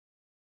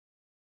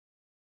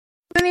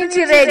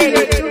Unity Radio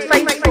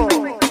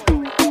 254.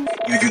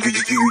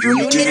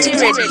 Unity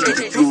Radio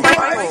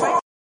 254.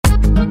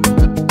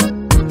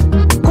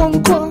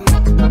 Konko.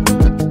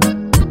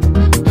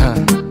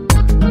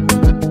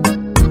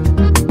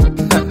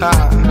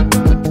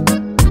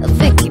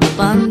 Vicky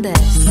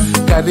Bandes.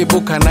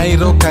 Karibu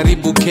Kanairo,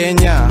 karibu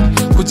Kenya.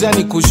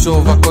 Kujani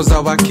kushova koza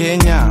wa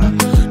Kenya.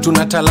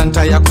 Tuna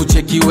talanta ya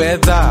kucheki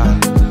weather.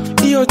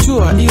 Iyo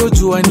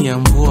jua ni ya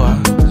mvua.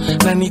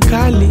 Na ni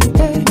kali,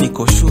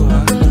 niko sure.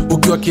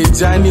 Ukiwa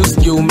kijani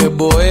usikie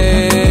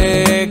umeboeka.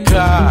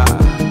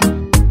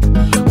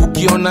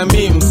 Ukiona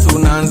memes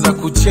unaanza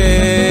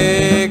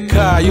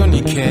kucheka. Yo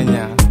ni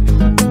Kenya.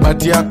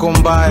 Bati yako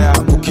mbaya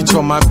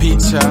ukichoma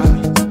picha.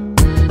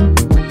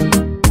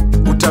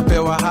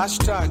 Utapewa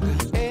hashtag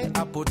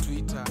hapo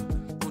Twitter.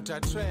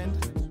 Utatrend.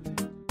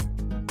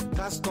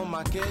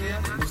 Customer Kenya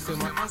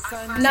usema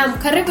asante. Naam,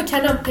 karibu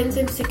tena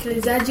mpenzi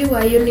msikilizaji wa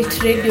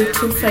Unity Radio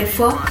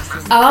 254.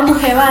 Awamu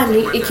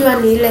hewani ikiwa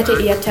ni ile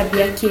ya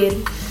tabia kiri.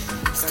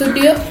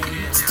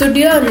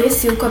 Studioni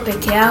si uko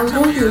peke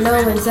yangu,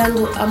 ninao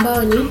wenzangu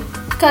ambao ni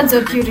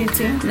Kadzo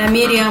Purity na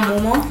Miriam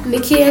Mumo.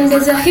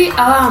 Nikiendeza hii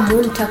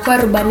awamu nitakuwa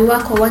rubani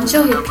wako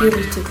Wanjohi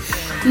Purity.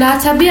 Na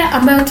tabia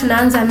ambayo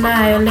tunaanza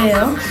nayo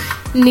leo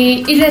ni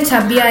ile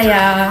tabia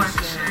ya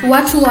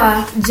watu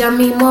wa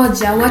jamii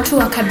moja, watu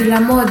wa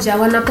kabila moja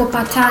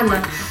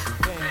wanapopatana,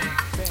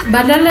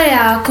 badala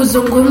ya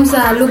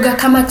kuzungumza lugha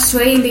kama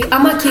Kiswahili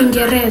ama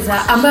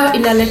Kiingereza ambayo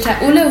inaleta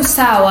ule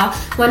usawa,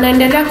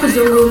 wanaendelea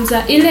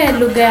kuzungumza ile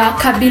lugha ya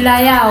kabila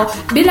yao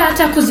bila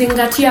hata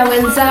kuzingatia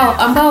wenzao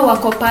ambao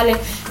wako pale.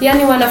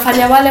 Yani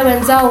wanafanya wale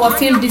wenzao wa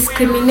feel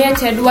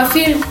discriminated, wa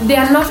feel they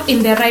are not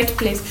in the right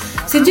place.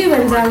 Sijui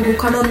wenzangu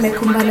kama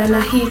mmekumbana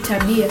na hii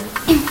tabia.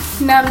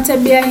 Na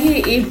tabia hii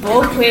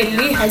ipo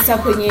kweli hasa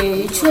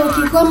kwenye chuo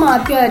kikuu ama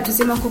pia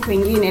tuseme kwa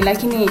kwingine,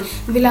 lakini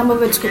vile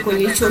ambavyo tuko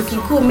kwenye chuo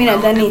kikuu mimi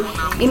nadhani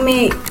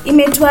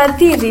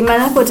imetuathiri,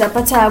 maana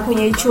utapata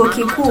kwenye chuo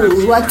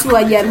kikuu watu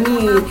wa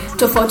jamii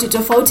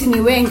tofauti ni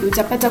wengi.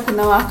 Utapata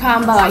kuna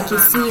Wakamba,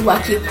 Wakisii,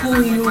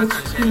 Wakikuyu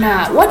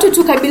na watu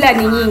tu kabila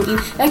ni nyingi,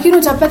 lakini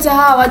utapata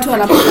hawa watu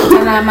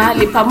wanapokutana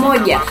mahali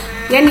pamoja,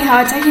 yani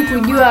hawataki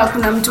kujua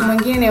kuna mtu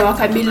mwingine wa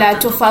kabila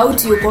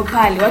tofauti yuko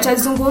pale.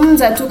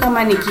 Watazungumza tu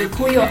kama ni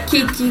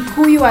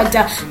Kikuyu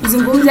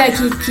watazungumza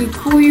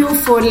Kikuyu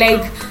for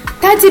like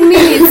 30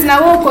 minutes na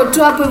wako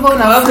tu hapo hivyo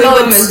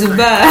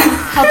umezubaa.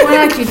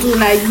 Hakuna kitu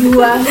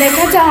unajua.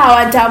 Hata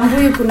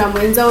hawatambui kuna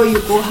mwenzao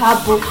yuko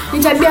hapo. Ni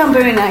tabia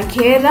ambayo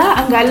inakera.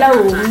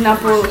 Angalau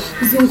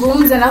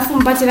mnapozungumza alafu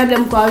mpate labda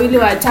mko wawili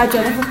watatu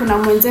alafu kuna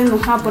mwenzenu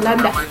hapo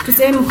labda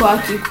tuseme mko wa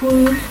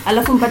Kikuyu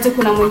alafu mpate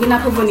kuna mwingine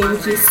hapo ni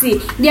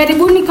Mkisii.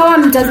 Jaribuni kama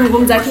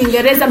mtazungumza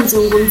Kiingereza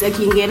mzungumze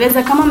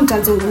Kiingereza, kama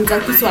mtazungumza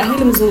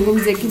Kiswahili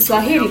mzungumze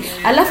Kiswahili.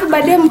 Alafu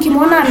baadaye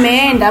mkimwona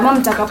ameenda ama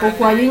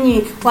mtakapokuwa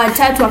nyinyi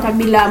watatu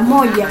kabila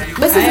moja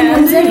basi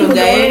zungumzeni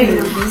lugha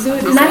yenu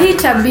vizuri. Na hii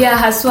tabia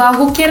haswa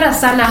hukera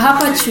sana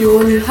hapa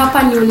chuoni.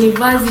 Hapa ni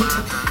university.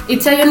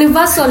 It's a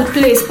universal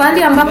place,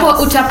 pale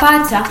ambapo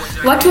utapata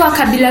watu wa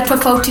kabila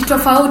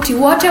tofauti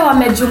wote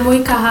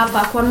wamejumuika hapa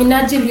kwa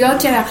minajili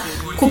yote ya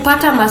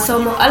kupata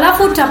masomo.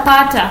 Alafu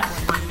utapata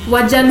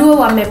Wajaluo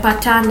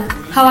wamepatana,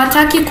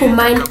 hawataki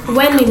kumind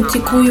when ni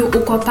Mkikuyu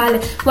uko pale,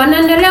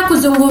 wanaendelea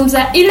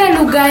kuzungumza ile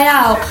lugha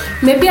yao.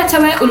 Maybe hata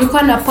wewe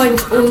ulikuwa na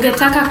point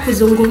ungetaka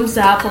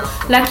kuzungumza hapo,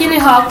 lakini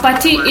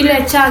hawapati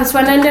ile chance,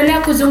 wanaendelea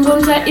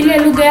kuzungumza ile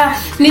lugha yao.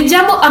 Ni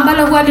jambo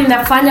ambalo huwa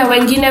linafanya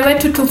wengine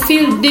wetu to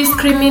feel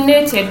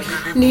discriminated.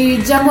 Ni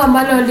jambo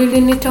ambalo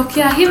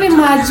lilinitokea hivi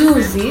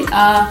majuzi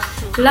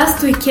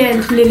last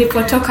weekend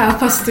nilipotoka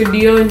hapa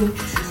studioni.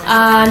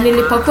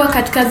 Nilipokuwa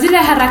katika zile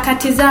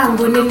harakati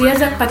zangu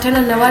niliweza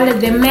kupatana na wale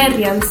the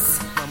Merians,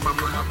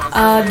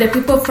 the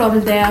people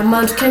from the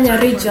Mount Kenya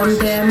region,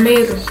 the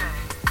Meru.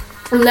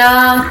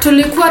 Na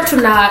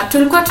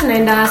tulikuwa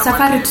tunaenda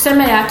safari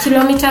tuseme ya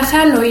kilomita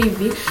 5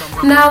 hivi,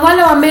 na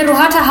wale wa Meru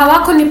hata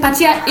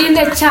hawakunipatia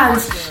ile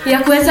chance ya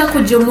kuweza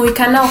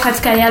kujumuika nao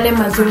katika yale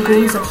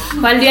mazungumzo.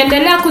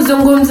 Waliendelea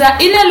kuzungumza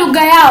ile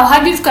lugha yao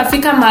hadi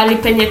tukafika mahali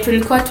penye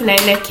tulikuwa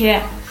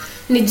tunaelekea.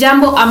 Ni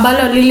jambo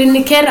ambalo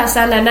lilinikera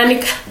sana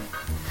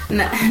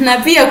na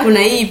pia kuna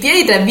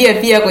hii tabia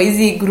pia kwa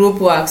hizi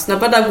group works.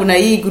 Unapata kuna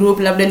hii group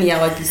labda ni ya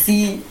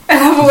Wakisii.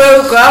 Alafu wewe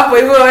uko hapo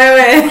hivyo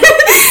wewe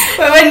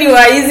ni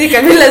wa hizi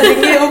kabila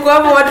zingine uko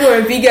hapo, watu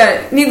wamepiga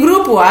ni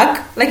group work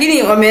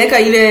lakini wameweka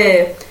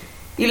ile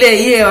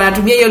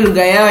wanatumia hiyo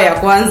lugha yao ya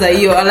kwanza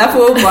hiyo. Alafu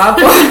uko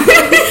hapo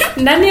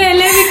ndani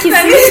elewi Kisii,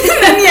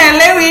 ndani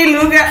elewi hii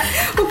lugha.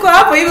 Uko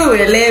hapo hivyo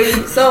uelewi.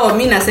 So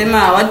mimi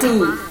nasema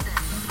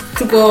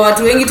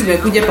watu wengi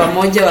tumekuja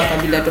pamoja wa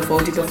kabila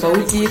tofauti,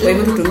 kwa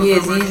hivyo tutumie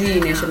hizi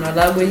national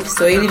language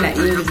Kiswahili na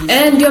English.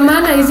 Ndio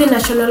maana hizi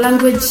national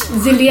language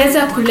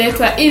ziliweza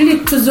kuletwa ili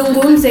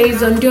tuzungumze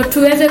hizo, ndio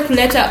tuweze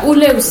kuleta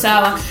ule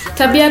usawa.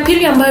 Tabia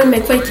pili ambayo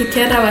imekuwa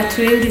ikikera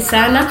watu wengi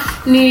sana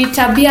ni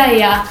tabia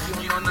ya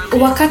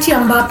wakati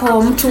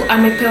ambapo mtu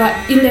amepewa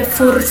ile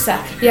fursa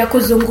ya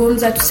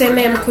kuzungumza,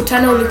 tuseme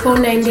mkutano ulikuwa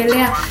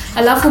unaendelea,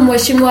 alafu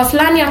mheshimiwa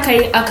fulani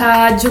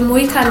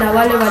akajumuika na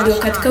wale walio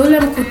katika ule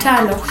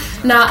mkutano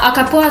na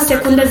akapewa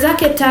sekunde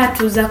zake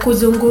 3 za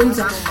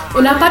kuzungumza,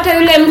 unapata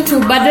yule mtu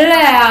badala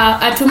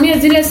ya atumie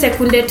zile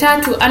sekunde 3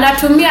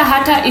 anatumia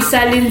hata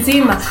isali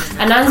nzima,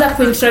 anaanza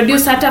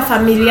kuintroduce hata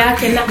familia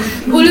yake. Na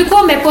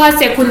ulikuwa umepewa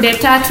sekunde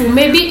 3,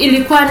 maybe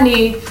ilikuwa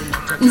ni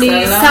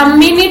some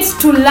minutes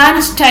to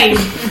lunch time,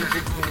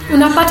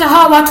 unapata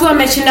hawa watu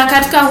wameshinda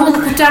katika huu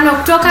mkutano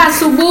kutoka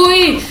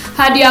asubuhi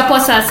hadi hapo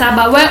saa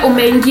 7, we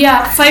umeingia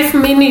 5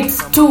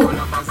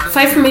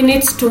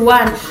 minutes to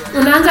 1,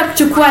 unaanza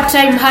kuchukua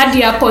time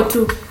hadi hapo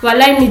tu.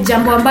 Walai ni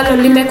jambo ambalo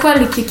limekuwa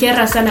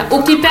likikera sana.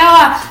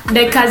 Ukipewa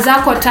dakika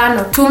zako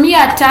 5,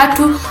 tumia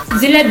 3,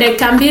 zile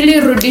dakika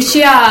 2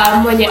 rudishia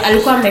mwenye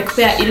alikuwa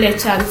amekupea ile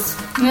chance.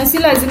 Na si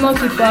lazima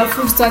ukipewa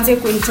fursa uanze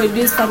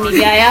kuintroduce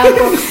familia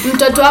yako.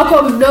 Mtoto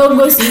wako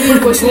mdogo sijui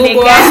yuko shule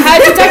gani.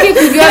 Hatutaki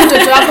kujua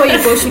mtoto wako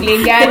yuko shule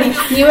gani.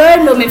 Ni wewe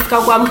ndio umefika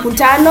kwa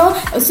mkutano,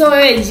 so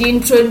wewe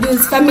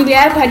jiintroduce. Familia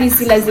yako hadi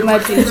si lazima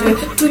tujue.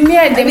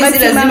 Tumia the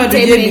maximum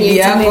time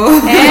yako.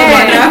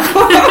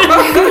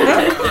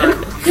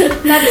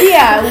 Na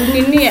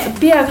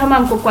pia kama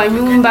mko kwa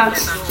nyumba,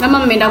 kama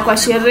mmeenda kwa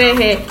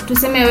sherehe,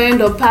 tuseme wewe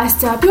ndo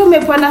pastor, pia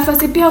umepewa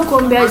nafasi pia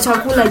kuombea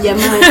chakula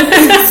jamani.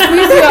 Siku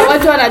hizi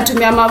watu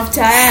wanatumia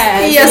mafuta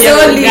ya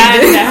solid.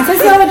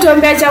 Sasa watu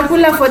ombea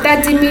chakula for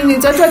 30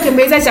 minutes, watu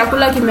wakimaliza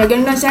chakula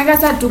kimegani, unashanga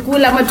sasa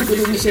tukula ama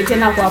tukurudishe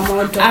tena kwa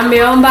moto.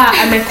 Ameomba,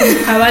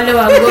 amekumbuka wale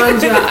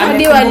wagonjwa,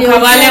 hadi wale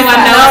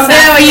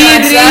wanaombea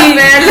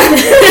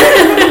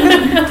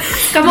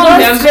kama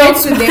umeambia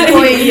to the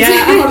point.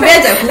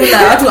 Ombea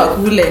chakula watu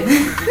wakule.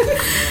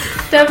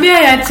 Tabia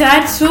ya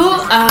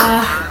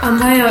 3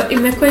 ambayo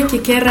imekuwa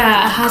ikikera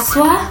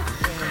haswa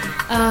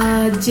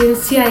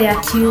jinsia ya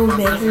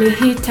kiume ni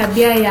hii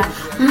tabia ya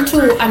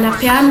mtu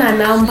anapeana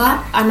namba,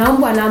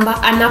 anaombwa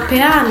namba,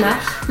 anapeana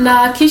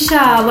na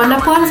kisha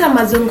wanapoanza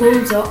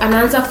mazungumzo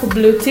anaanza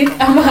kubluetick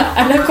ama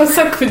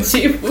anakosa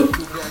kujibu.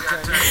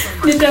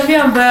 Ni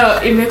tabia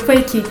ambayo imekuwa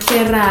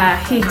ikikera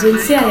hii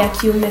jinsia ya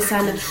kiume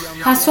sana,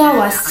 haswa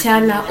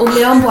wasichana.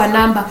 Umeombwa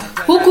namba,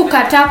 huku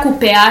kataa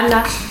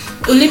kupeana,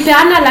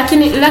 ulipeana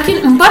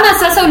lakini mbona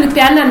sasa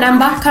ulipeana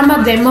namba kama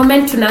the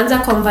moment tunaanza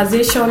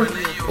conversation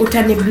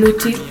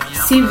utanibluetick?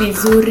 Si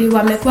vizuri.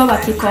 Wamekuwa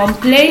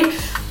wakicomplain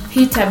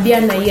hii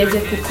tabia na iweze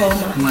kukoma.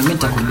 Mimi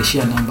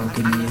nitakurudishia namba,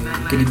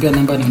 ukinipea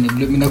namba ni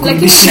mimi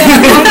nakurudishia.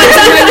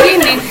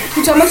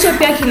 Kitu ambacho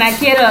pia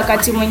kinakera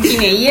wakati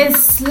mwingine,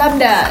 yes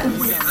labda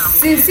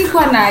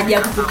sikuwa na haja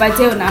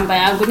kukupatia namba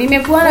yangu,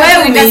 nimekuona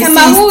wewe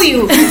nikasema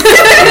huyu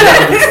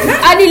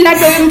hadi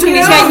labda mtu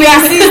nishajua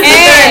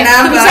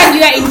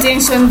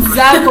intentions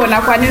zako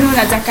na kwa nini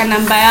unataka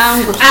namba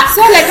yangu.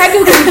 So like hadi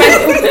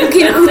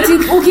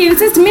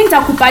ukiinsist mimi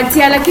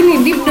nitakupatia, lakini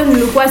deep down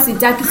nilikuwa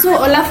sitaki,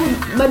 so alafu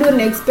bado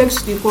na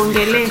expect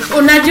nikuongelee.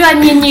 Unajua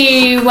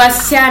nyinyi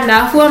wasichana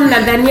huwa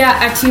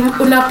mnadhania ati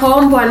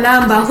unapoombwa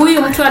namba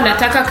huyu mtu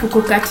anataka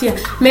kukukatia.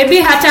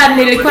 Maybe hata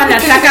nilikuwa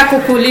nataka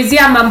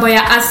kukuulizia mambo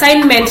ya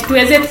assignment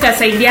tuweze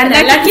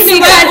tukasaidiana, lakini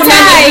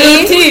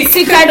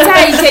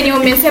sikatai chenye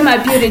umesema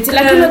purity,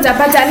 lakini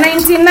utapata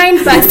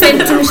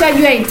 99%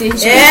 tumeshajua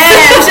intention.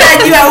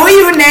 Ushajua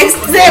huyu next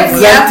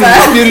step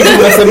hapa. Purity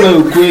unasema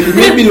ukweli.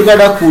 Maybe nilikuwa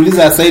nataka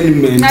kuuliza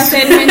assignment gani?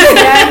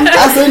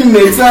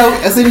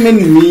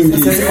 Assignment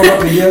mingi. Sasa kama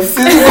pia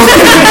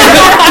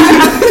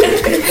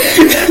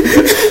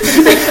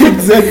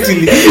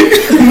exactly.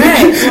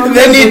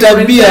 Then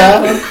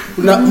itabia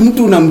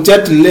mtu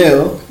unamchat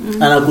leo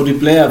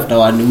anakureply after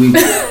 1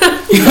 week.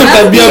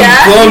 Itabia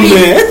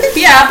mkome.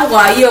 Pia hapo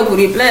kwa hiyo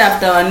kureply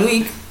after 1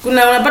 week.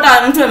 Kuna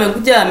unapata mtu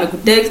amekuja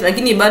amekutext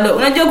lakini bado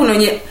unajua kuna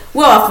wenye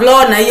huwa wa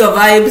flow na hiyo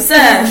vibe.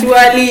 Sasa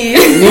surely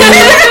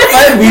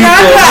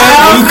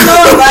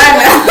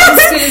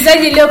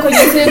msikilizaji leo kwenye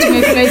sisi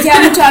tumekuletea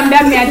mtu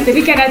ambaye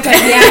ameathirika na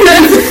tabia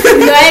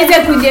ndio aweze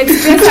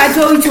kujiexpress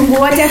hata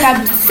uchungu wote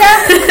kabisa.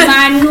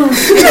 Manu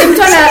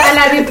mtu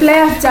ana reply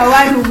after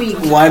 1 week.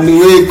 1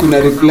 week kuna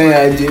reply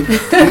aje?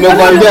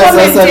 Nimekwambia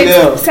sasa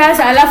leo.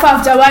 Sasa alafu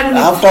after 1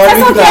 week. After 1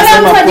 week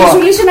tunasema kwa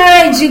solution na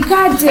wewe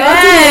jikate.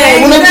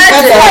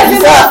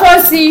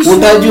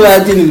 Utajua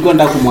aje nilikuwa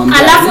nataka kumwambia.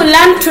 Alafu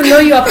learn to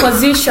know your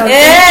position.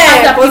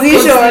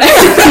 Position.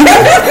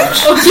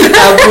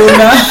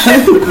 Hakuna.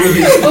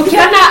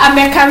 Ukiona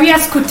amekawia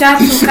siku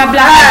 3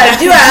 kabla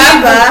jua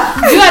hapa.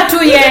 Jua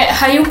tu ye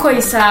hayuko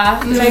isa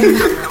like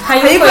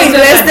hayuko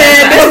invested.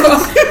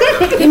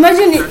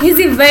 Imagine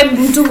hizi vibe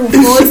mtu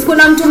kupost.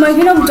 Kuna mtu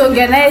mwingine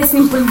mtongea naye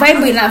simple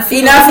vibe ina flow.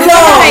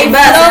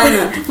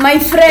 My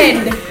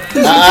friend.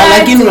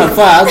 Lakini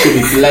unafaa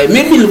kureply.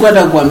 Maybe nilikuwa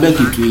nataka kuambia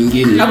kitu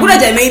kingine. Hakuna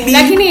cha maybe.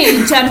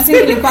 Lakini cha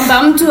msingi ni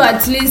kwamba mtu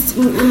at least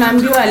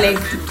unaambiwa like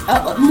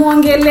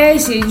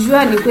muongeleshe,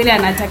 jua ni kweli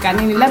anataka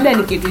nini, labda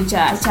ni kitu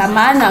cha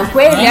maana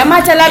kweli, ama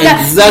hata labda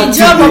Exactly,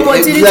 job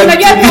opportunity. exactly.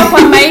 Unajua pia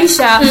kwa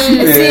maisha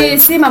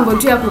si mambo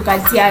tu ya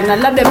kukatiana,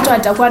 labda mtu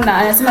atakuwa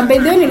anasema by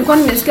the way nilikuwa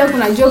nimesikia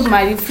kuna job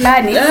mahali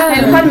fulani,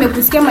 nilikuwa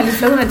nimekusikia mahali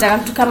fulani unataka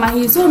kitu kama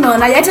hii, so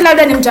unaona hata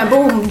labda ni mtambo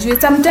humjui,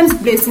 sometimes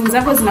blessings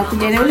zako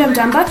zinakuja na yule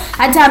mtamba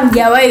hata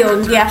hamjawahi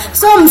ongea,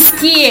 so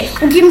msikie.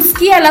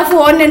 Ukimsikia alafu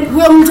uone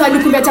huyo mtu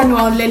alikuleta ni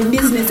online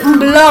business,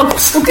 mblock.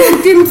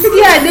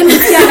 Ukimsikia then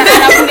msikia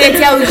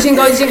anakuletea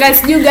ujinga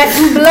sijui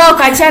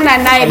mblock, achana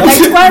naye.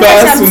 Kwanza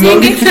cha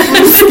msingi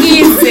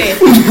msikize.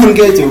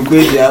 Ongea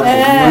ukweli hapo.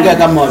 Ongea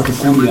kama watu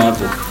 10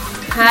 hapo.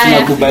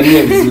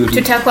 Tunakubalia vizuri.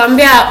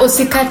 Tutakwambia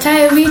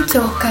usikatae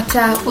wito,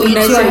 kataa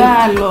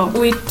uitiwalo.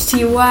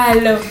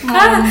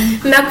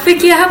 Na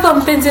kufikia hapa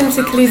mpenzi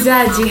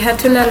msikilizaji,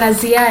 hatuna la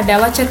ziada.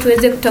 Wacha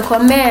tuweze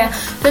kutokomea.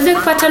 Tuweze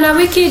kupatana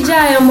wiki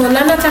ijayo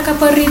Mola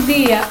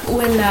atakaporidhia.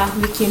 Uwe na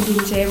wikendi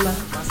njema.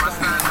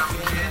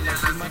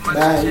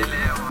 Bye.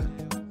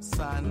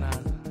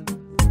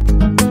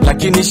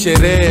 Lakini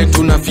sherehe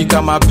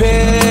tunafika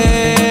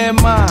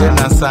mapema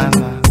tena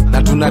sana,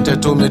 na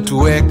tunateto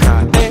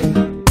umetuweka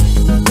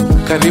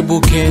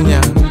karibu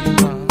Kenya,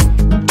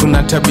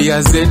 tuna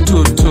tabia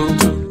zetu tu.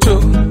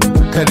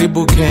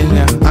 Karibu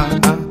Kenya,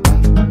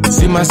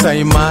 si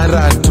Masai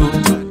Mara tu.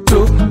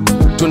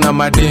 Tuna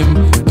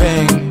madem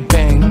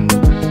peng,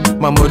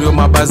 mamorio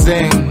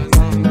mabazeng,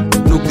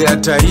 lugha ya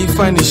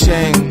taifa ni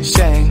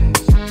sheng.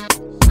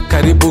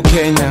 Karibu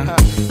Kenya,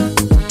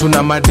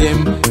 tuna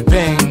madem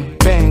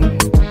peng,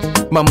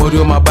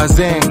 mamorio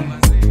mabazeng,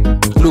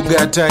 lugha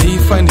ya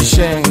taifa ni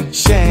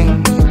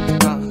sheng.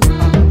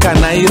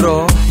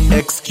 Kanairo,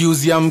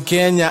 excuse ya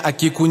Mkenya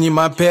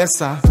akikunyima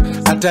pesa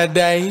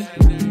atadai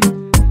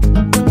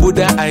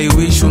Buda, I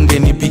wish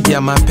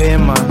ungenipigia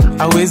mapema.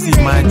 Hawezi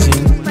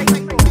imagine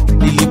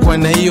nilikuwa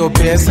na hiyo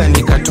pesa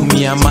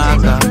nikatumia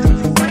madha.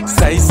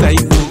 Sai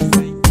tu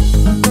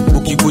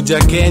ukikuja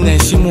Kenya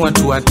heshimu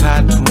watu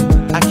watatu.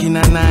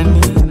 Akina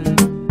nani?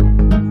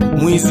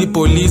 Mwizi,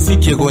 polisi,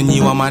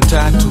 kiegonyiwa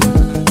matatu.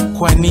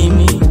 Kwa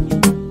nini?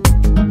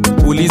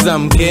 Uliza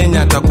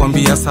Mkenya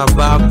atakwambia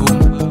sababu.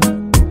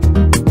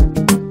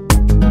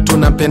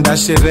 Tunapenda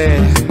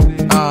sherehe,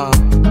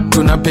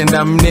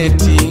 tunapenda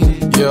mneti.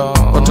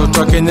 Watoto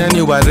wa Kenya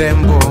ni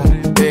warembo,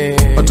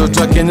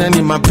 watoto wa Kenya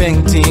ni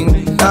mapainting.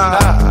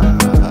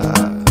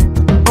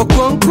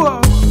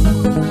 Okonkwo.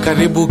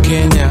 Karibu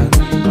Kenya,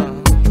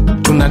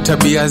 tuna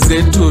tabia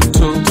zetu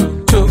tu.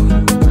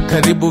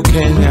 Karibu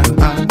Kenya,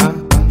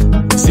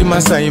 si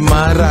Masai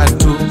Mara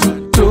tu.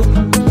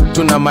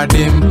 Tuna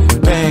madem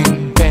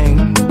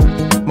peng,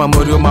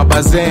 mamorio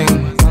mabazeng,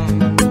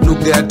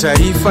 lugha ya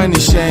taifa ni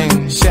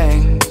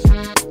sheng.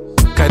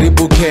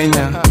 Karibu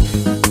Kenya,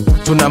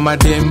 tuna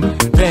madem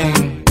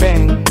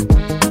peng,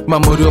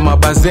 mamorio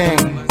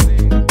mabazeng,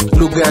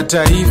 lugha ya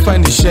taifa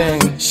ni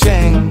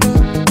sheng.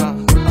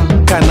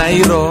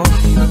 Kanairo.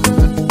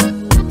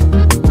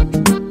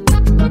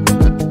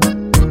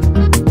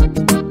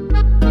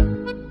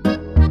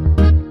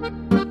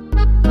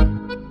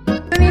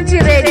 Unity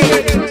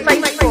Radio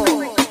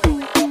 254.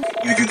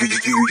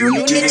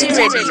 Unity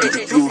Radio.